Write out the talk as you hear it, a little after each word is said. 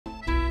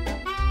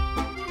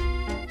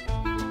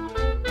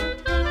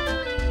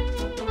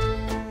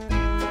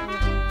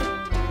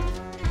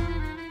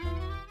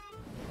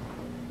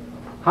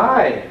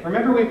Hi.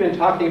 Remember we've been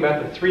talking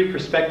about the three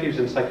perspectives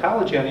in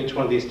psychology on each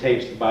one of these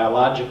tapes, the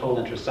biological,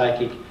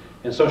 intrapsychic,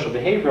 and social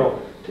behavioral.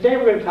 Today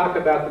we're going to talk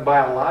about the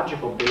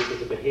biological basis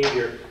of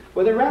behavior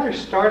with a rather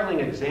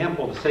startling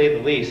example, to say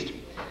the least.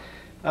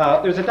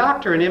 There's a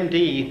doctor, an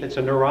MD, that's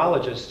a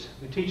neurologist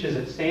who teaches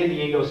at San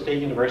Diego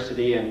State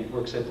University and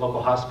works at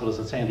local hospitals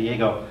in San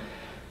Diego,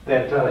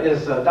 that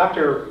is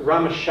Dr.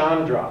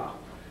 Ramachandra,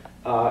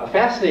 a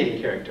fascinating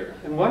character.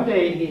 And one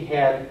day he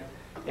had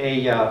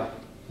a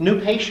new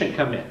patient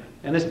come in,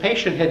 and this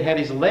patient had had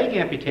his leg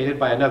amputated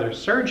by another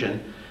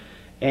surgeon,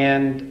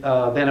 and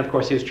then of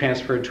course he was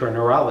transferred to a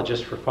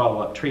neurologist for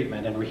follow-up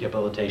treatment and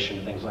rehabilitation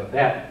and things like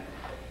that.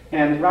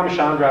 And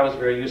Ramachandra was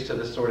very used to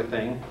this sort of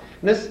thing.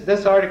 And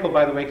this article,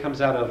 by the way,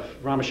 comes out of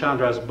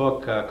Ramachandra's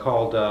book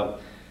called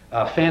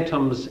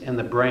Phantoms in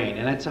the Brain,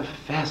 and it's a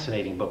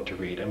fascinating book to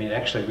read. I mean, it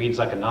actually reads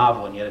like a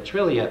novel, and yet it's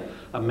really a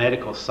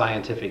medical,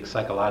 scientific,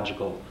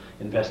 psychological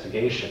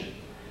investigation.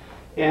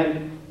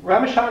 And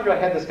Ramachandra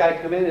had this guy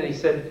come in and he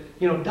said,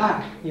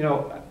 Doc,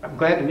 I'm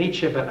glad to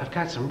meet you, but I've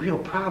got some real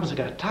problems I've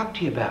got to talk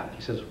to you about.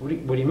 He says, what do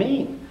you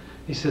mean?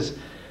 He says,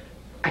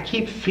 I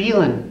keep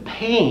feeling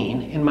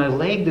pain in my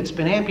leg that's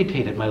been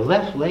amputated. My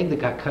left leg that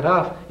got cut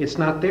off, it's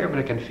not there, but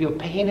I can feel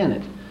pain in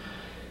it.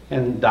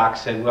 And Doc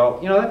said, well,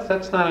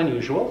 that's not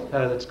unusual.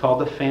 It's called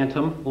the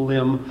phantom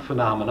limb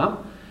phenomena.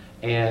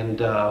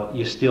 And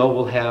you still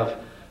will have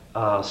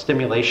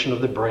stimulation of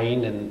the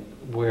brain, and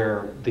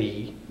where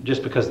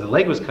just because the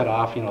leg was cut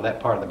off, that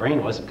part of the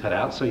brain wasn't cut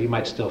out, so you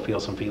might still feel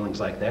some feelings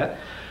like that.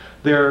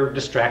 There are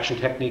distraction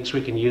techniques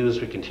we can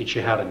use. We can teach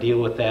you how to deal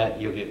with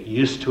that. You'll get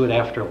used to it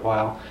after a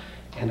while.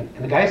 And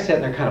the guy's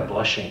sitting there kind of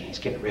blushing. He's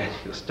getting red.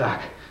 He goes,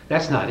 Doc,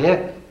 that's not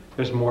it.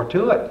 There's more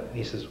to it. And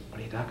he says,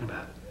 what are you talking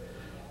about?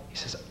 He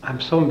says,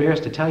 I'm so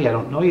embarrassed to tell you, I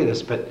don't know you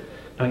this, but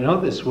no, you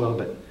know this well,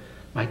 but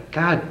my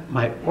God,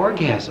 my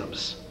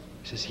orgasms.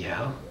 He says,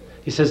 yeah.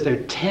 He says,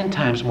 they're 10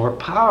 times more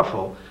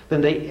powerful than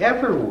they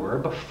ever were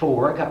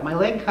before I got my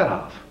leg cut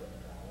off.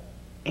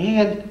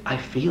 And I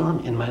feel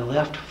them in my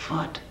left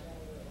foot.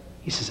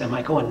 He says, am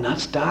I going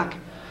nuts, Doc?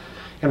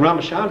 And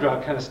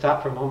Ramachandra kind of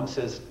stopped for a moment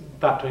and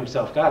thought to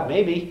himself, God,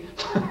 maybe.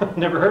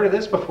 Never heard of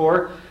this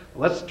before.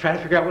 Let's try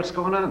to figure out what's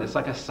going on. It's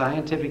like a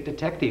scientific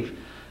detective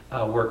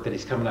work that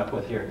he's coming up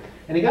with here.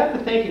 And he got to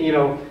thinking,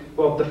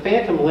 well, the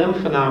phantom limb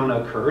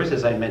phenomena occurs,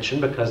 as I mentioned,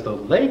 because the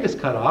leg is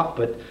cut off,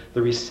 but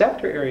the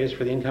receptor areas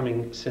for the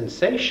incoming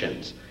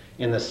sensations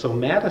in the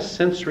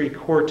somatosensory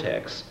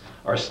cortex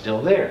are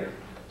still there.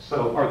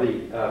 So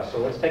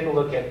let's take a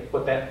look at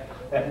what that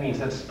means.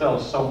 That's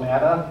spelled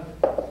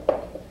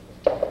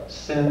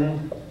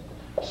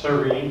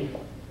somatosensory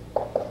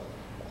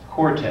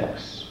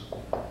cortex.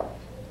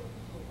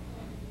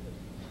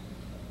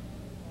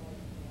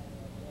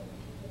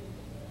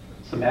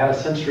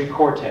 Somatosensory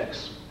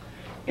cortex.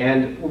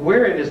 And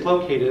where it is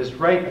located is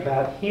right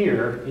about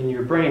here in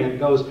your brain. It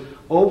goes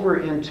over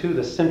into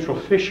the central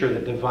fissure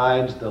that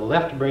divides the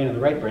left brain and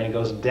the right brain. It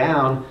goes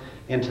down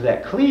into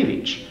that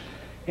cleavage.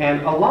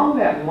 And along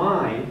that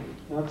line,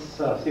 let's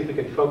see if we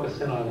can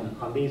focus in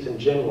on these in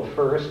general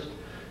first.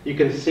 You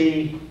can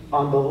see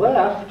on the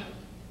left,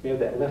 we have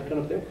that left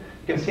one up there.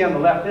 You can see on the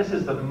left, this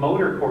is the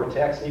motor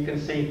cortex, and you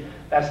can see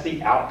that's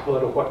the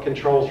output of what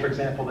controls, for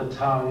example, the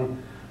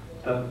tongue,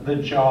 the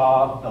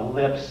jaw, the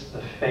lips,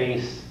 the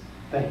face,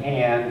 the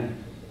hand,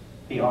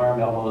 the arm,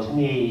 elbows,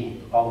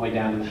 knee, all the way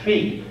down to the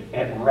feet.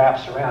 And it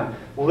wraps around.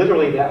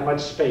 Literally that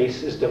much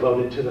space is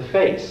devoted to the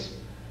face.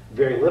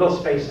 Very little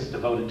space is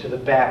devoted to the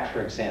back,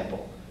 for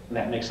example. And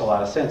that makes a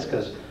lot of sense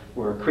because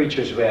we're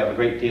creatures who have a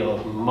great deal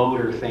of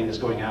motor things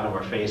going on in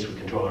our face. We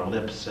control our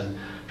lips and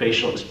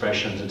facial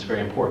expressions. It's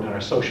very important in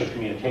our social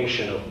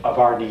communication of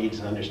our needs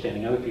and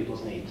understanding other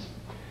people's needs.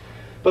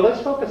 But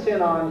let's focus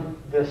in on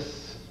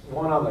this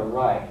one on the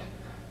right.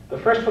 The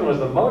first one was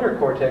the motor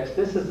cortex.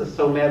 This is the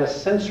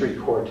somatosensory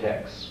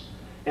cortex.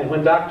 And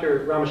when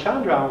Dr.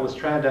 Ramachandra was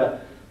trying to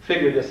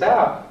figure this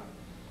out,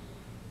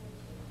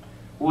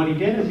 what he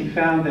did is he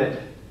found that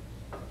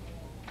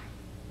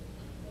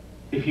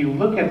if you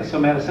look at the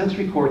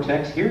somatosensory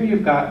cortex, here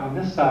you've got on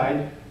this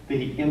side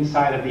the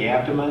inside of the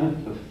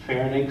abdomen, the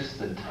pharynx,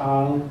 the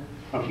tongue.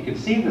 I don't know if you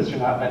can see this or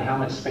not, but how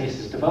much space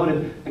is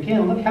devoted.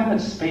 Again, look how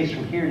much space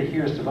from here to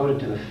here is devoted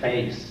to the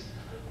face,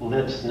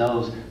 lips,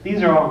 nose.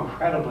 These are all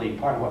incredibly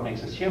part of what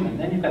makes us human.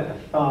 Then you've got the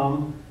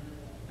thumb,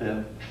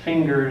 the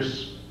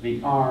fingers,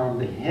 the arm,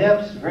 the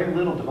hips, very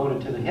little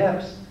devoted to the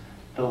hips,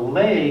 the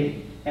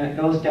leg, and it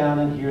goes down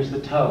and here's the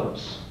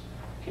toes.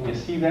 Can you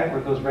see that where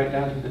it goes right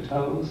down to the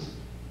toes?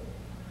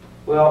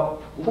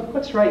 Well, look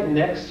what's right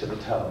next to the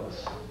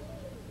toes.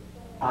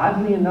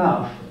 Oddly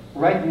enough,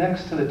 right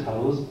next to the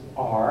toes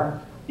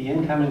are the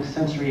incoming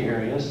sensory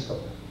areas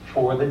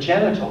for the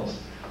genitals.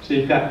 So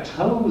you've got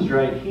toes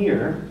right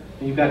here,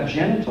 and you've got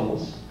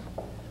genitals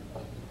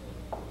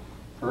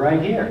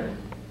right here.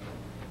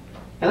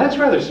 And that's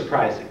rather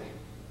surprising,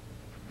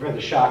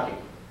 rather shocking.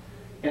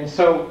 And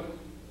so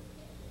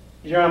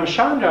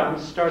Ramachandra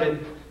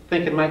started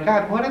thinking, my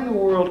God, what in the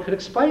world could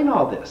explain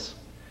all this?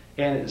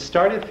 And it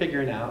started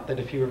figuring out that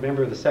if you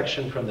remember the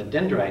section from the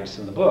dendrites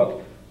in the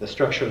book, the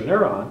structure of the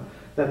neuron,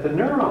 that the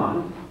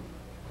neuron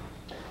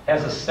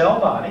has a cell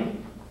body.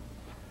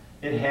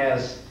 It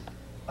has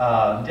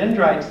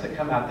dendrites that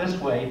come out this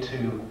way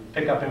to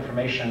pick up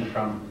information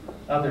from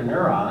other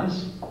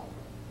neurons.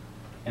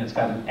 And it's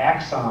got an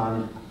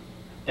axon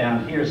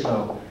down here,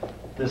 so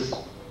this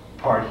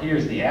part here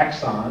is the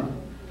axon.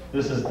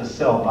 This is the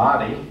cell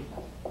body.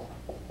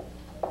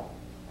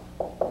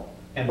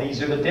 And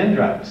these are the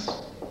dendrites.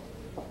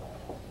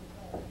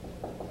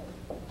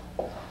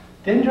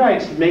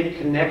 Dendrites make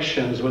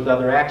connections with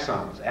other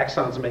axons.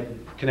 Axons make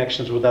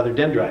connections with other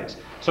dendrites.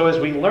 So as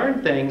we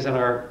learn things and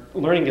our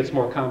learning gets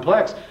more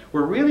complex,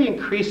 we're really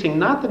increasing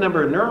not the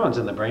number of neurons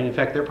in the brain. In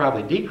fact, they're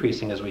probably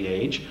decreasing as we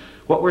age.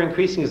 What we're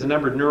increasing is the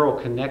number of neural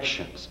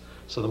connections.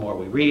 So the more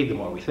we read, the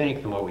more we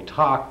think, the more we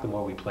talk, the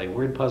more we play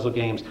word puzzle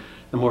games,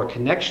 the more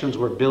connections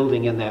we're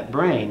building in that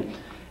brain.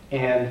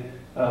 And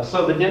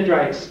so the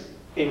dendrites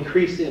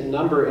increase in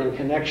number and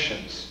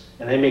connections,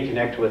 and they may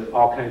connect with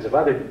all kinds of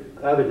other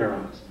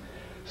neurons.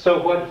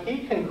 So what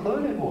he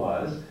concluded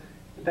was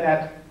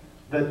that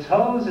the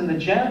toes and the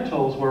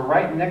genitals were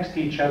right next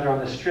to each other on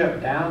the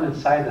strip down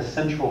inside the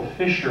central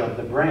fissure of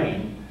the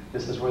brain.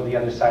 This is where the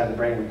other side of the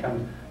brain would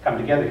come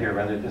together here,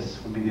 rather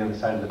this would be the other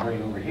side of the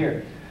brain over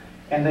here.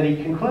 And then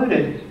he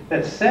concluded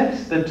that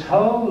since the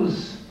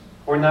toes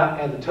were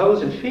not, and the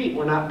toes and feet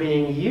were not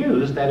being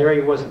used, that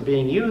area wasn't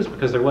being used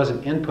because there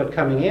wasn't input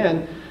coming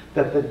in,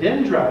 that the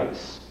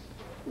dendrites,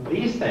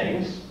 these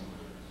things,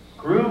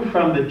 grew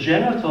from the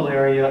genital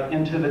area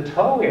into the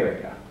toe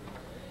area.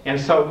 And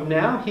so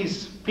now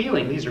he's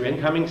feeling, these are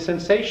incoming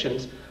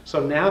sensations,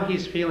 so now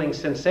he's feeling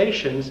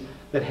sensations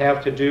that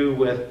have to do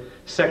with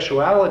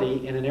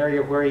sexuality in an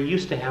area where he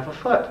used to have a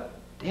foot.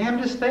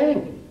 Damnedest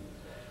thing.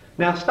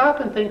 Now stop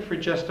and think for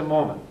just a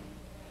moment.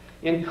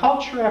 In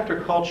culture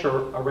after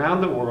culture around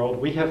the world,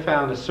 we have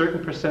found a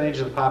certain percentage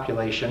of the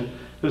population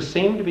who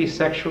seem to be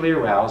sexually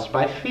aroused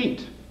by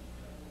feet.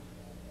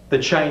 The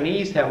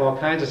Chinese have all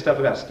kinds of stuff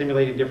about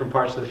stimulating different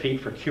parts of the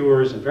feet for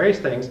cures and various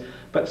things,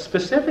 but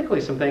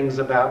specifically some things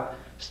about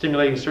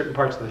stimulating certain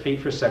parts of the feet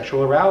for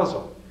sexual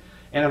arousal.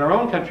 And in our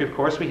own country, of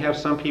course, we have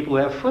some people who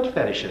have foot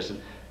fetishes. And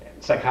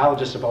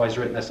psychologists have always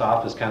written this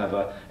off as kind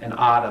of an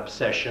odd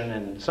obsession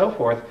and so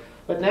forth.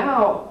 But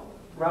now,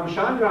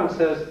 Ramachandran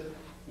says,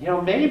 you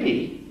know,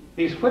 maybe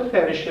these foot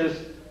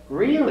fetishes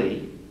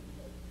really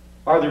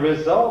are the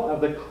result of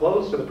the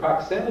close or the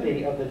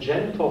proximity of the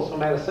genital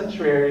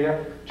somatosensory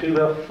area to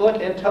the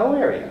foot and toe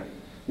area.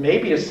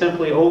 Maybe it's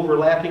simply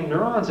overlapping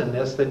neurons in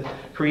this that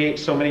create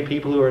so many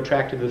people who are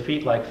attracted to the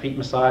feet, like feet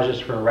massages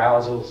for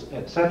arousals,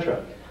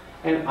 etc.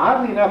 And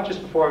oddly enough,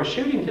 just before I was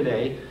shooting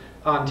today,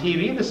 on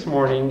TV this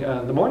morning,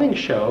 the morning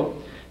show,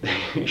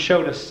 they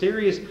showed a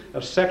series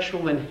of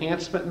sexual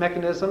enhancement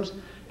mechanisms,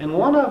 and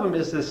one of them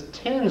is this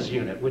TENS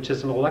unit, which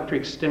is an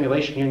electric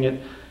stimulation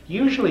unit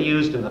usually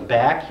used in the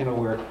back, you know,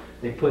 where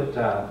they put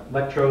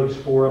electrodes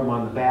for them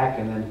on the back,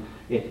 and then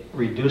it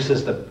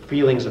reduces the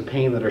feelings of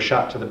pain that are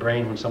shot to the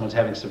brain when someone's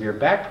having severe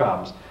back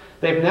problems.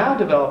 They've now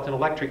developed an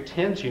electric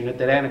TENS unit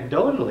that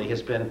anecdotally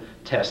has been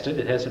tested.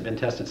 It hasn't been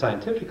tested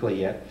scientifically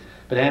yet,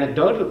 but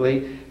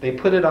anecdotally they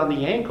put it on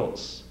the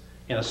ankles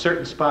in a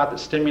certain spot that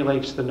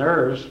stimulates the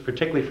nerves,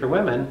 particularly for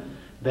women,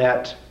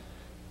 that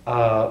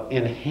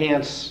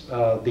enhance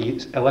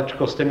the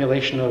electrical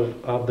stimulation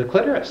of the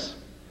clitoris.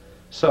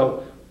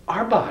 So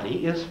our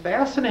body is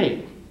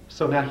fascinating.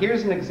 So now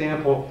here's an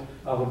example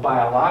of a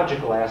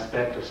biological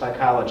aspect of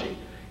psychology.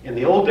 In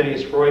the old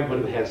days, Freud would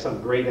have had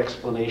some great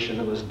explanation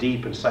that was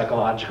deep and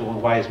psychological and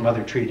why his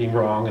mother treated him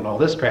wrong and all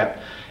this crap.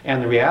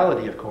 And the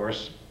reality, of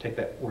course, take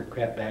that word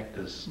crap back,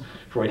 because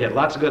Freud had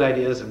lots of good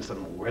ideas and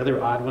some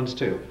rather odd ones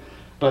too.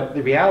 But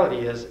the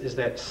reality is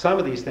that some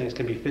of these things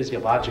can be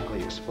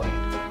physiologically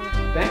explained.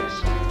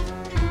 Thanks.